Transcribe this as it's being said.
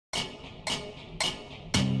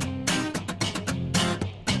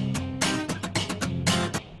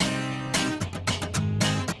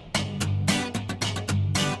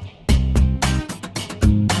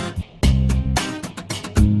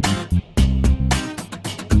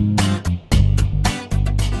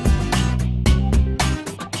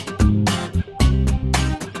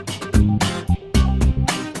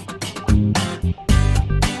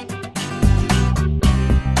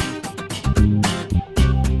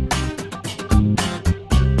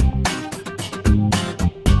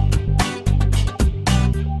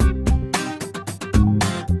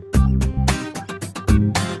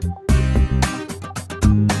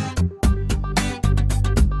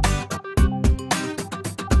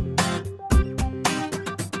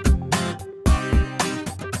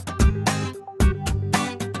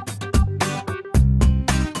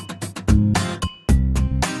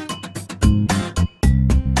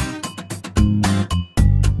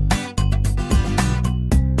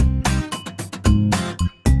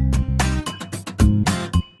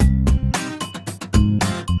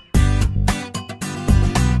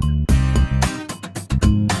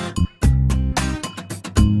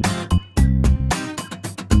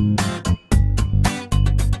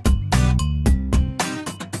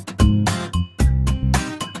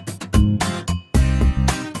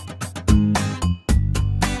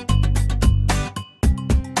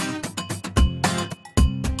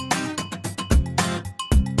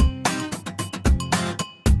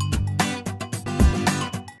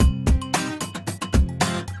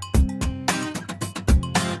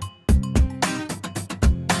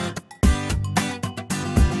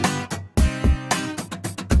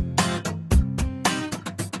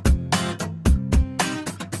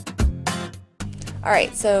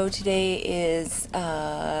Alright, so today is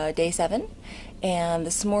day 7, and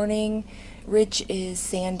this morning Rich is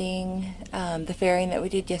sanding the fairing that we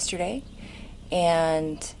did yesterday,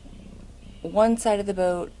 and one side of the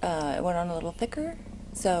boat went on a little thicker,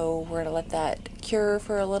 so we're going to let that cure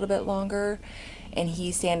for a little bit longer, and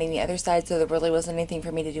he's sanding the other side, so there really wasn't anything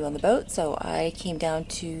for me to do on the boat, so I came down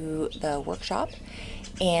to the workshop,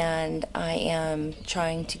 and I am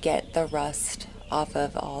trying to get the rust off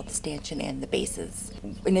of all the stanchion and the bases.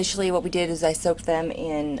 Initially what we did is I soaked them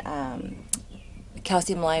in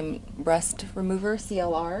calcium lime rust remover,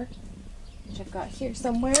 CLR, which I've got here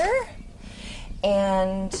somewhere,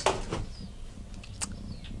 and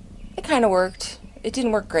it kind of worked. It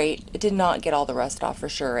didn't work great. It did not get all the rust off for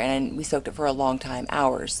sure, and we soaked it for a long time,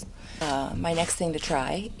 hours. My next thing to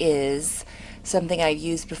try is something I've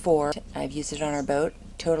used before. I've used it on our boat.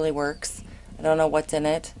 Totally works. I don't know what's in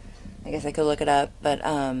it. I guess I could look it up, but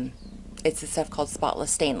it's this stuff called Spotless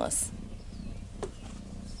Stainless,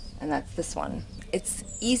 and that's this one. It's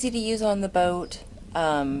easy to use on the boat.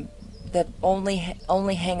 The only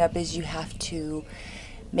hang up is you have to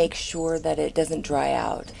make sure that it doesn't dry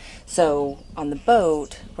out. So on the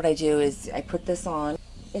boat, what I do is I put this on.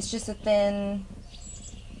 It's just a thin,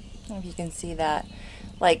 I don't know if you can see that,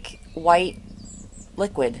 like white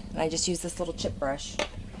liquid, and I just use this little chip brush.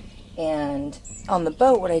 And on the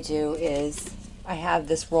boat, what I do is I have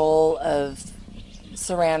this roll of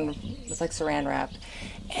saran, it's like saran wrap,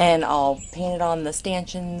 and I'll paint it on the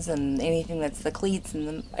stanchions and anything that's the cleats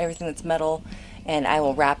and everything that's metal, and I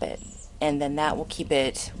will wrap it, and then that will keep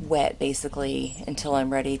it wet basically until I'm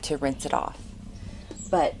ready to rinse it off.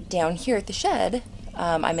 But down here at the shed,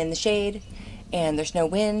 I'm in the shade and there's no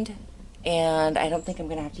wind, and I don't think I'm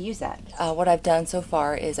going to have to use that. What I've done so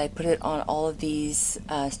far is I put it on all of these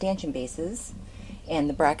stanchion bases and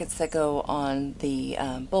the brackets that go on the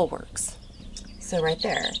bulwarks. So right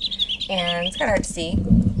there. And it's kind of hard to see.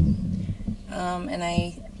 And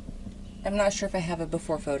I'm not sure if I have a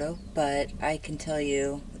before photo, but I can tell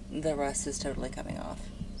you the rust is totally coming off.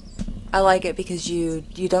 I like it because you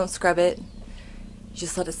don't scrub it, you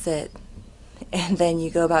just let it sit, and then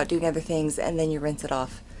you go about doing other things, and then you rinse it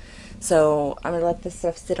off. So I'm going to let this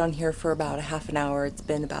stuff sit on here for about a half an hour. It's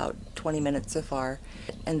been about 20 minutes so far.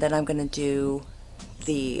 And then I'm going to do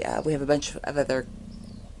the, we have a bunch of other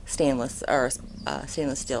stainless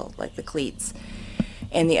steel, like the cleats,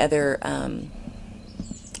 and the other,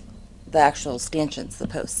 the actual stanchions, the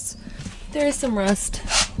posts. There is some rust,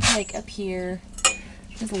 like up here.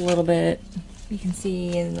 Just a little bit. You can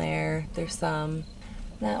see in there, there's some.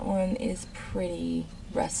 That one is pretty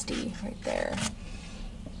rusty right there.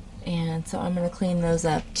 And so I'm going to clean those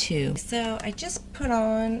up too. So I just put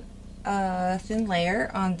on a thin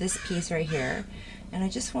layer on this piece right here, and I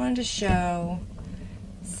just wanted to show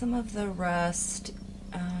some of the rust.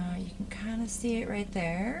 You can kind of see it right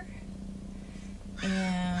there,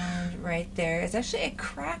 and right there. It's actually a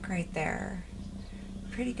crack right there.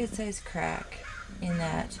 Pretty good sized crack in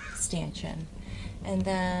that stanchion. And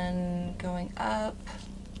then going up,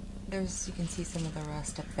 you can see some of the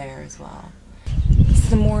rust up there as well. It's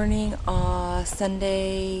the morning,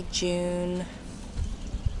 Sunday, June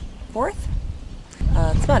 4th.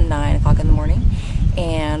 It's about 9 o'clock in the morning,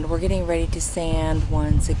 and we're getting ready to sand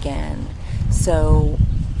once again. So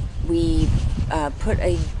we put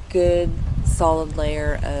a good solid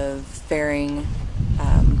layer of fairing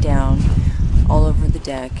down all over the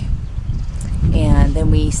deck, and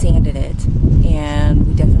then we sanded it, and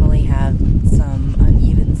we definitely have some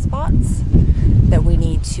uneven spots that we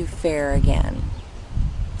need to fair again.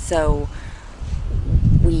 So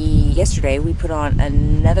yesterday we put on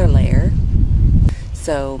another layer,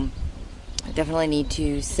 so I definitely need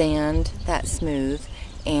to sand that smooth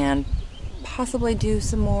and possibly do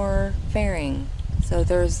some more fairing. So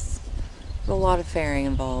there's a lot of fairing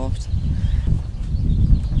involved.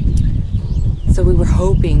 So we were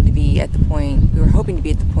hoping to be at the point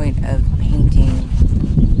of painting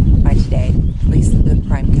by today, at least the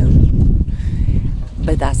prime coat,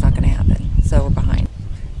 but that's not going to happen, so we're behind.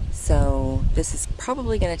 So this is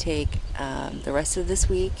probably going to take the rest of this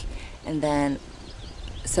week, and then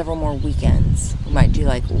several more weekends. We might do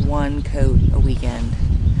like one coat a weekend,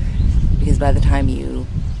 because by the time you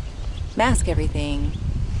mask everything,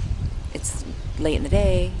 it's late in the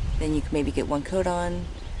day, then you can maybe get one coat on,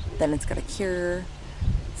 then it's got to cure.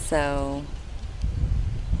 So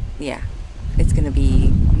yeah, it's going to be,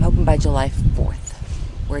 I'm hoping by July 4th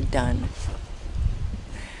we're done.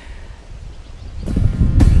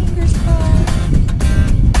 Fingers crossed.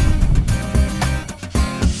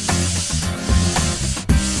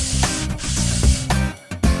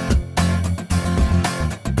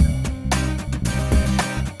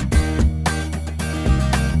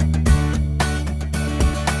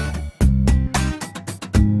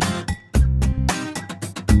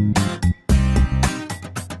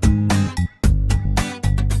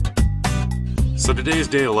 So today is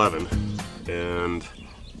day 11, and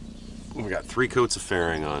we got 3 coats of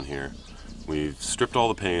fairing on here. We've stripped all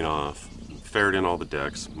the paint off, faired in all the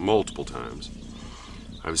decks multiple times.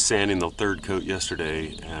 I was sanding the 3rd coat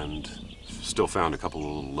yesterday and still found a couple of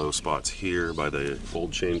little low spots here by the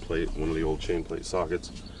old chain plate, one of the old chain plate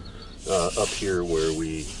sockets. Up here where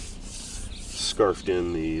we scarfed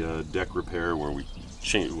in the deck repair, where we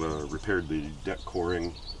repaired the deck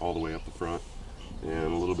coring all the way up the front,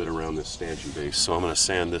 and a little bit around this stanchion base. So I'm going to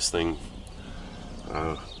sand this thing,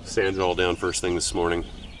 sand it all down first thing this morning.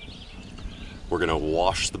 We're going to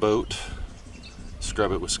wash the boat,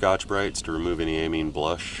 scrub it with Scotch-Brites to remove any amine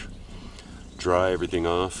blush, dry everything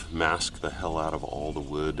off, mask the hell out of all the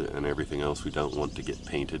wood and everything else we don't want to get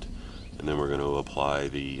painted, and then we're going to apply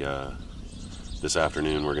the, this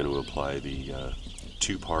afternoon we're going to apply the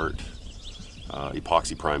 2-part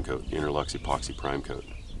epoxy prime coat, Interlux epoxy prime coat.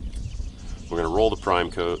 We're going to roll the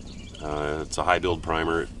prime coat. It's a high build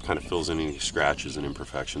primer. It kind of fills in any scratches and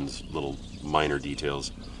imperfections, little minor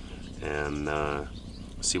details, and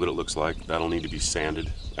see what it looks like. That'll need to be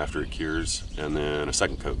sanded after it cures, and then a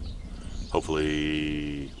 2nd coat.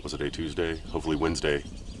 Hopefully, was it day Tuesday? Hopefully Wednesday,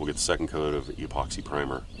 we'll get the 2nd coat of epoxy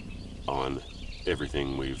primer on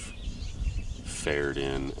everything we've faired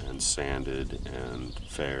in and sanded and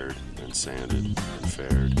faired and sanded and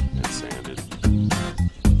faired and sanded.